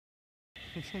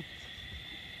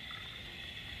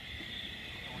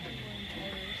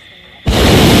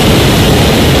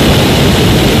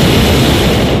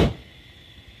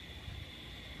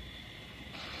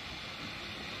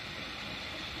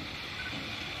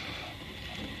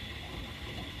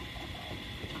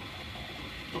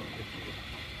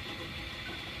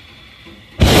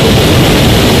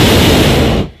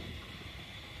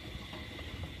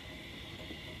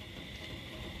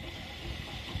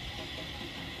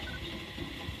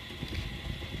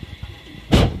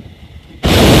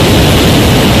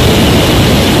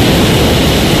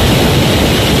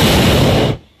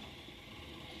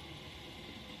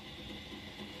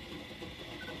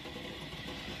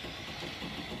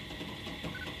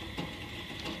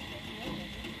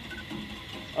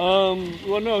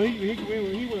Well, no,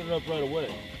 he went up right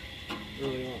away,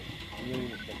 early on. And then he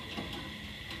went back.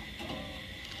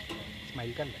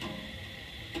 Smile कर ले.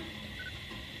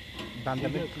 बंदर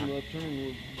He नहीं got some left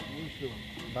turn. We're still.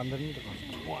 बंदर नहीं तो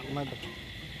मैं तो.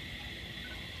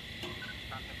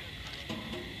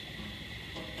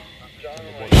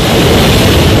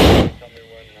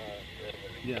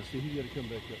 Yeah, see, he got to come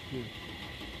back up too.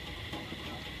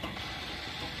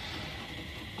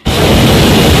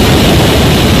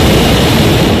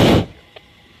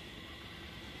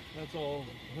 That's all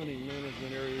hunting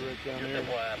management area right down there.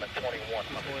 I'm at 21.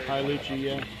 Hi, Lucci,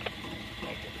 yeah.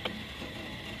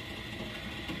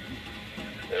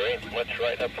 There ain't much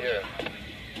right up here.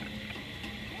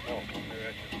 Oh, there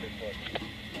actually pretty close.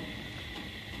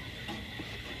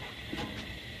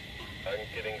 I'm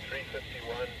getting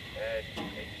 351 at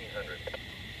 1800.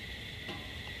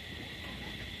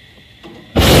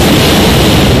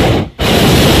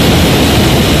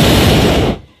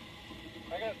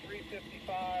 I got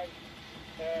 355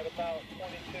 at about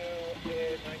 22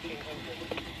 at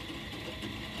 1900.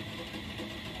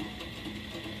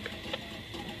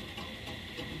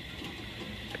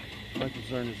 My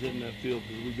concern is hitting that field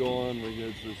because we go on,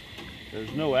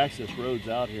 there's no access roads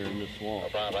out here in this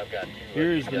swamp. Bob, I've got two.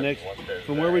 Here is the next,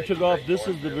 from where we took off, this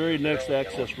is the very next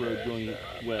access road going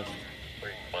west.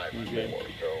 Okay.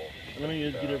 Let me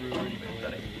just get everybody ready for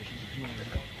that.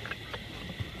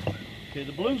 Okay,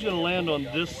 the balloon's going to land on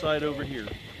this side over here.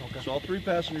 Okay. So all three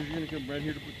passengers are going to come right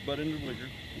here to butt into the wicker.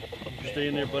 Stay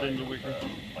in there, butt into the wicker.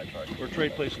 Or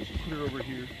trade places. Put her over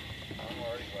here.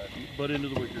 Butt into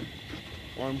the wicker.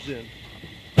 Arms in.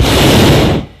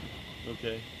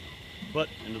 Okay. Butt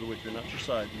into the wicker, not your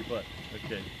side, your butt.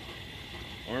 Okay.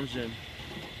 Arms in.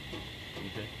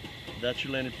 Okay. That's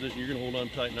your landing position. You're going to hold on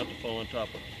tight not to fall on top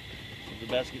of it. If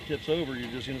the basket tips over,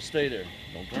 you're just going to stay there.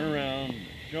 Don't turn around.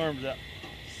 Put your arms out.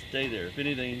 Stay there. If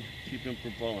anything, keep them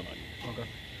from falling on you. Okay.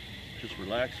 Just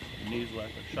relax. Your knees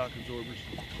like shock absorbers.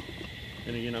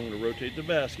 And again, I'm going to rotate the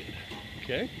basket.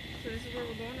 Okay? So this is where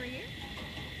we're going right here?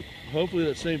 Hopefully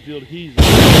that same field he's in.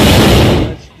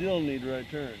 I still need right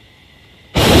turn.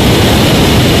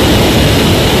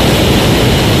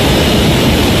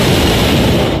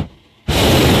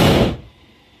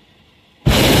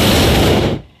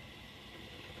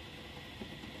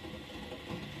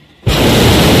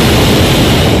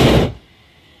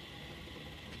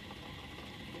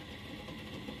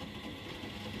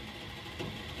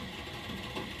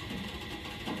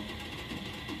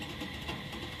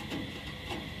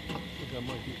 I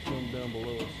might get some down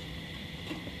below us.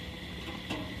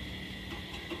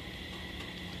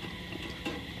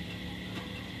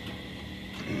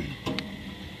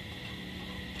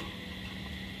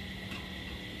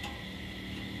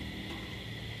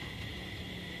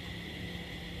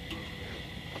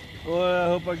 Boy, I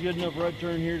hope I get enough right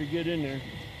turn here to get in there.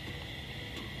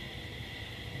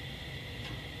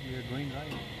 You're going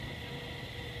right.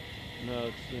 No,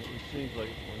 it seems like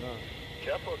we're not.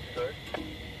 Jeff looks good.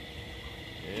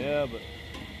 Yeah, but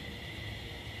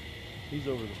he's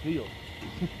over the field.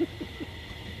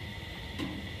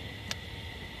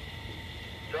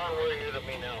 John, where are you to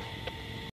me now?